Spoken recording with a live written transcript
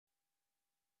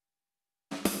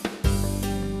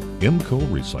IMCO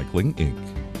Recycling, Inc.,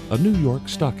 a New York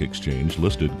Stock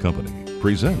Exchange-listed company,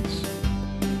 presents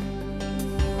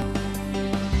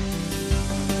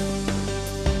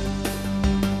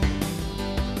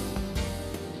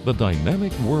the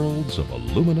dynamic worlds of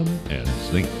aluminum and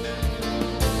zinc.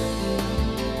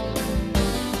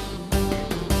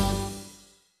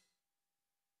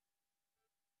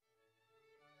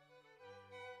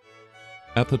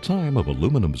 At the time of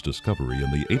aluminum's discovery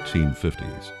in the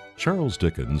 1850s, Charles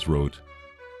Dickens wrote,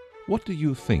 "What do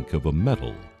you think of a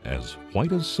metal as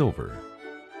white as silver,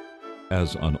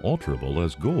 as unalterable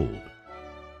as gold,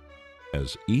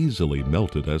 as easily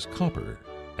melted as copper,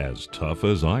 as tough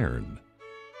as iron,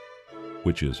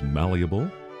 which is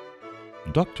malleable,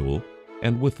 ductile,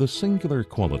 and with the singular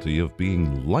quality of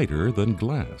being lighter than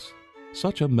glass?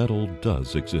 Such a metal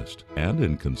does exist, and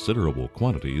in considerable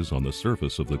quantities on the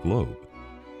surface of the globe.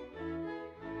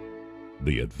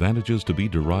 The advantages to be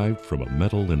derived from a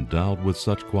metal endowed with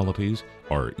such qualities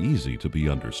are easy to be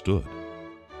understood.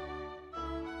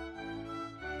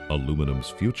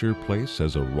 Aluminum's future place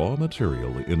as a raw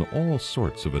material in all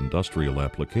sorts of industrial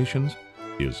applications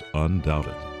is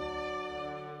undoubted."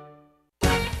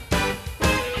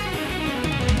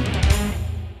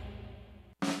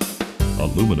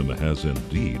 Aluminum has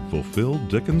indeed fulfilled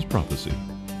Dickens' prophecy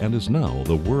and is now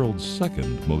the world's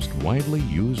second most widely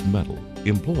used metal,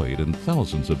 employed in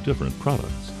thousands of different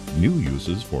products. New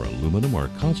uses for aluminum are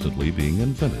constantly being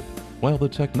invented, while the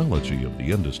technology of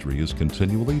the industry is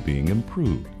continually being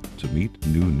improved to meet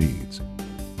new needs.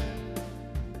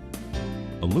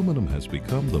 Aluminum has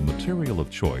become the material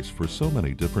of choice for so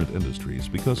many different industries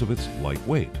because of its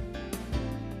lightweight,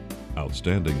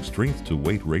 outstanding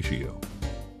strength-to-weight ratio,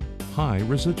 high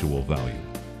residual value,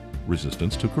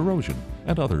 resistance to corrosion,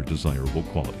 and other desirable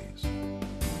qualities.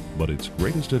 But its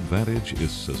greatest advantage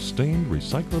is sustained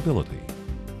recyclability.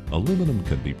 Aluminum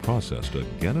can be processed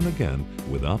again and again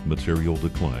without material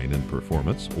decline in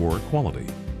performance or quality.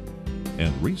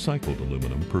 And recycled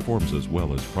aluminum performs as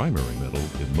well as primary metal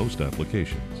in most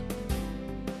applications.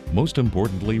 Most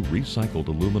importantly, recycled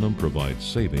aluminum provides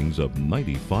savings of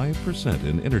 95%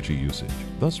 in energy usage,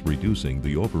 thus reducing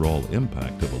the overall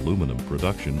impact of aluminum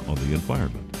production on the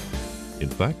environment. In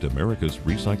fact, America's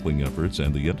recycling efforts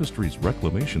and the industry's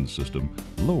reclamation system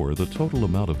lower the total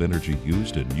amount of energy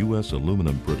used in U.S.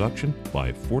 aluminum production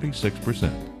by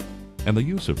 46%. And the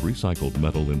use of recycled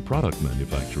metal in product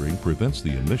manufacturing prevents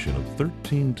the emission of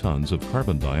 13 tons of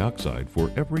carbon dioxide for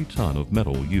every ton of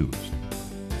metal used.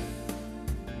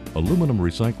 Aluminum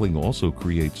recycling also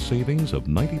creates savings of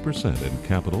 90% in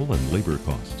capital and labor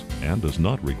costs and does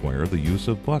not require the use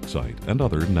of bauxite and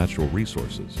other natural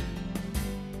resources.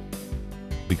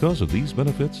 Because of these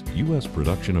benefits, U.S.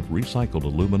 production of recycled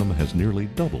aluminum has nearly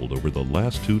doubled over the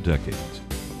last 2 decades,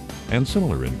 and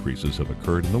similar increases have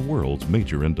occurred in the world's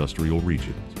major industrial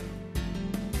regions.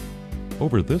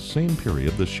 Over this same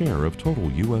period, the share of total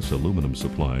U.S. aluminum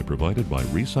supply provided by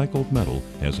recycled metal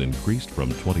has increased from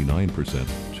 29%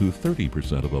 to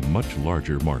 30% of a much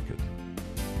larger market.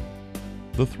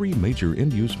 The 3 major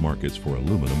end-use markets for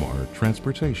aluminum are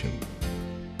transportation,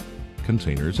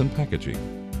 containers and packaging,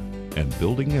 and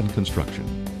building and construction.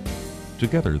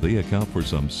 Together, they account for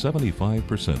some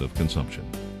 75% of consumption.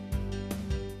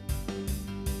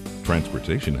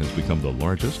 Transportation has become the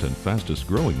largest and fastest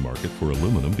growing market for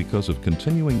aluminum because of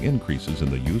continuing increases in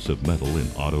the use of metal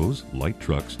in autos, light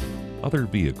trucks, other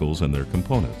vehicles, and their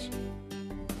components.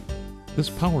 This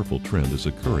powerful trend is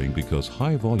occurring because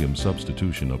high-volume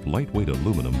substitution of lightweight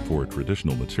aluminum for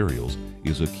traditional materials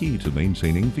is a key to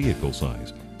maintaining vehicle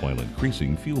size while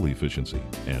increasing fuel efficiency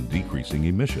and decreasing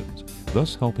emissions,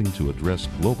 thus helping to address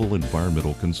global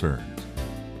environmental concerns.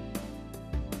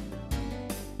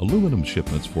 Aluminum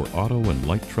shipments for auto and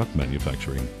light truck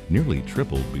manufacturing nearly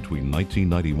tripled between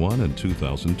 1991 and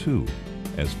 2002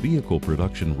 as vehicle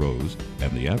production rose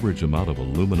and the average amount of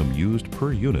aluminum used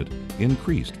per unit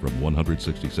increased from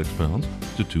 166 pounds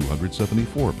to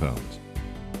 274 pounds.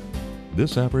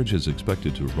 This average is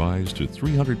expected to rise to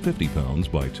 350 pounds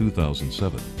by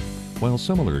 2007, while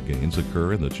similar gains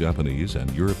occur in the Japanese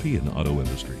and European auto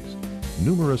industries.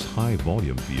 Numerous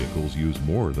high-volume vehicles use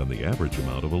more than the average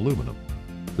amount of aluminum.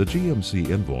 The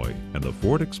GMC Envoy and the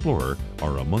Ford Explorer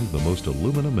are among the most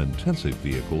aluminum-intensive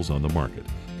vehicles on the market,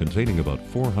 containing about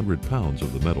 400 pounds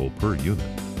of the metal per unit.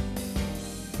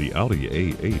 The Audi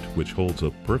A8, which holds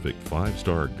a perfect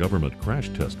 5-star government crash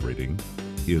test rating,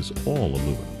 is all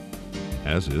aluminum,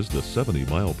 as is the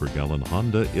 70-mile-per-gallon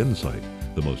Honda Insight,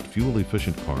 the most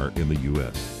fuel-efficient car in the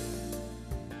U.S.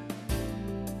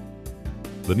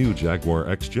 The new Jaguar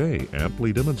XJ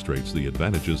amply demonstrates the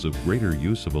advantages of greater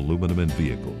use of aluminum in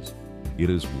vehicles. It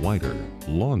is wider,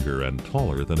 longer, and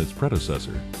taller than its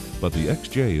predecessor, but the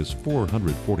XJ is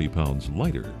 440 pounds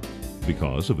lighter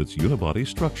because of its unibody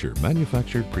structure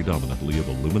manufactured predominantly of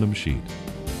aluminum sheet.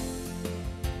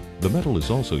 The metal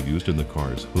is also used in the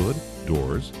car's hood,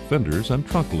 doors, fenders, and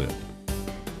trunk lid.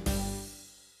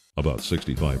 About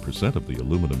 65% of the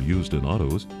aluminum used in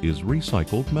autos is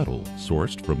recycled metal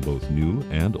sourced from both new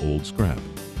and old scrap,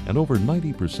 and over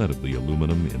 90% of the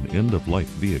aluminum in end-of-life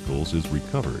vehicles is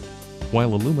recovered.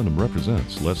 While aluminum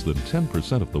represents less than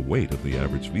 10% of the weight of the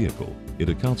average vehicle, it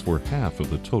accounts for half of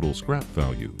the total scrap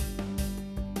value.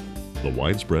 The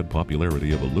widespread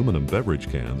popularity of aluminum beverage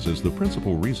cans is the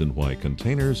principal reason why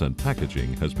containers and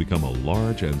packaging has become a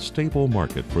large and stable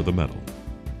market for the metal.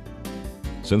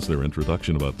 Since their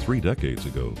introduction about 3 decades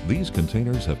ago, these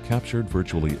containers have captured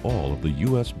virtually all of the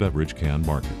U.S. beverage can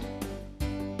market.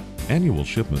 Annual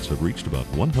shipments have reached about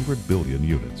 100 billion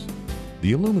units.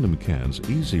 The aluminum can's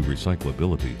easy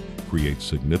recyclability creates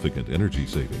significant energy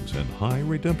savings and high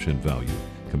redemption value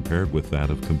compared with that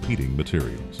of competing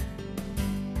materials.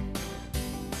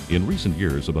 In recent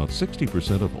years, about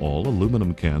 60% of all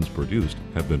aluminum cans produced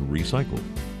have been recycled,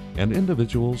 and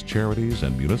individuals, charities,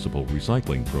 and municipal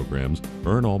recycling programs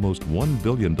earn almost $1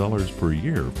 billion per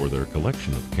year for their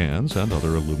collection of cans and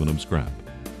other aluminum scrap.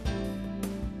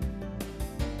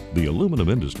 The aluminum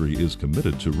industry is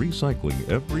committed to recycling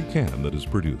every can that is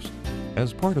produced.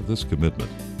 As part of this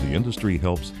commitment, the industry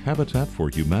helps Habitat for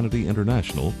Humanity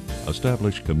International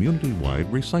establish community-wide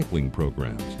recycling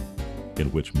programs, in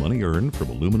which money earned from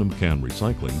aluminum can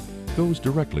recycling goes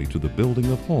directly to the building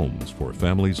of homes for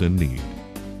families in need.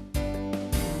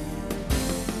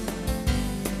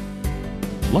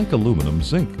 Like aluminum,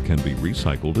 zinc can be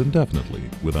recycled indefinitely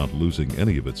without losing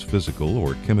any of its physical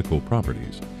or chemical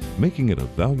properties, making it a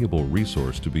valuable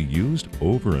resource to be used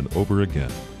over and over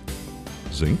again.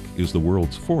 Zinc is the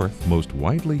world's 4th most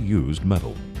widely used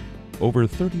metal. Over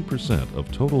 30%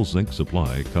 of total zinc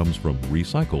supply comes from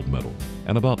recycled metal,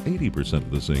 and about 80%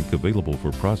 of the zinc available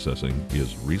for processing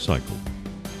is recycled.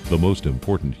 The most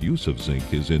important use of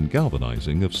zinc is in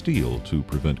galvanizing of steel to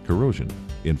prevent corrosion.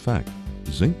 In fact,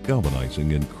 zinc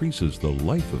galvanizing increases the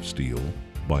life of steel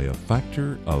by a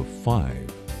factor of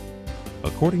 5.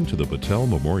 According to the Battelle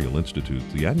Memorial Institute,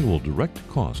 the annual direct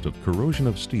cost of corrosion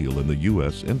of steel in the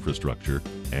U.S. infrastructure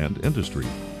and industry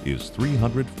is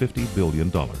 $350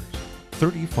 billion.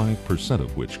 35%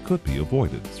 of which could be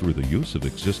avoided through the use of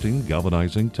existing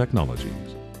galvanizing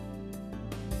technologies.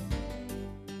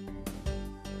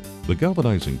 The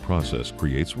galvanizing process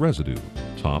creates residue,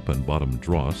 top and bottom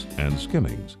dross, and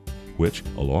skimmings, which,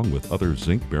 along with other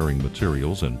zinc-bearing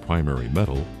materials and primary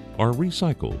metal, are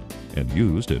recycled and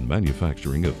used in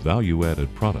manufacturing of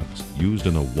value-added products used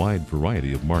in a wide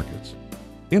variety of markets.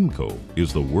 IMCO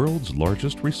is the world's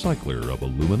largest recycler of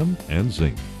aluminum and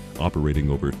zinc, operating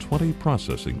over 20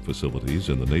 processing facilities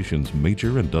in the nation's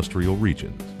major industrial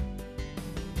regions.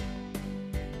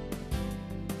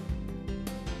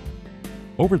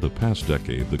 Over the past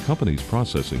decade, the company's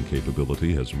processing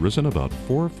capability has risen about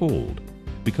 4-fold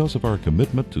because of our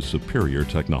commitment to superior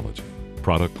technology,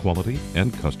 product quality,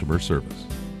 and customer service.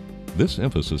 This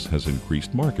emphasis has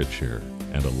increased market share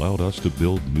and allowed us to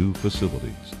build new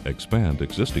facilities, expand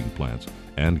existing plants,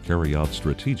 and carry out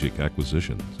strategic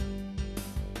acquisitions.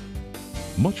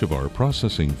 Much of our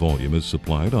processing volume is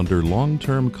supplied under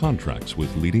long-term contracts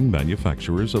with leading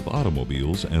manufacturers of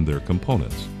automobiles and their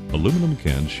components, aluminum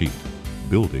can sheet,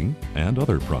 building, and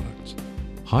other products.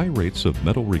 High rates of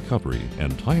metal recovery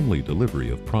and timely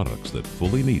delivery of products that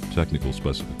fully meet technical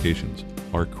specifications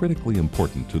are critically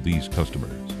important to these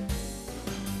customers.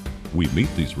 We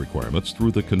meet these requirements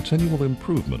through the continual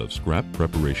improvement of scrap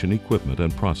preparation equipment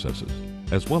and processes,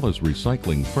 as well as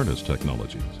recycling furnace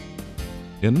technologies.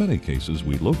 In many cases,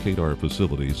 we locate our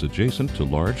facilities adjacent to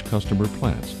large customer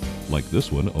plants, like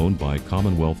this one owned by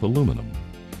Commonwealth Aluminum,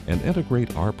 and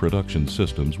integrate our production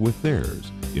systems with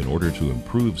theirs in order to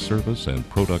improve service and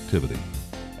productivity.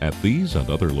 At these and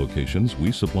other locations,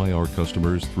 we supply our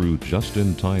customers through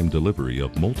just-in-time delivery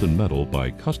of molten metal by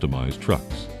customized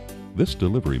trucks. This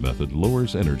delivery method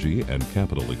lowers energy and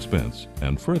capital expense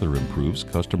and further improves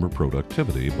customer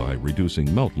productivity by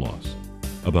reducing melt loss.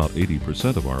 About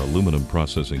 80% of our aluminum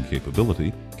processing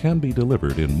capability can be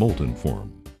delivered in molten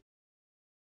form.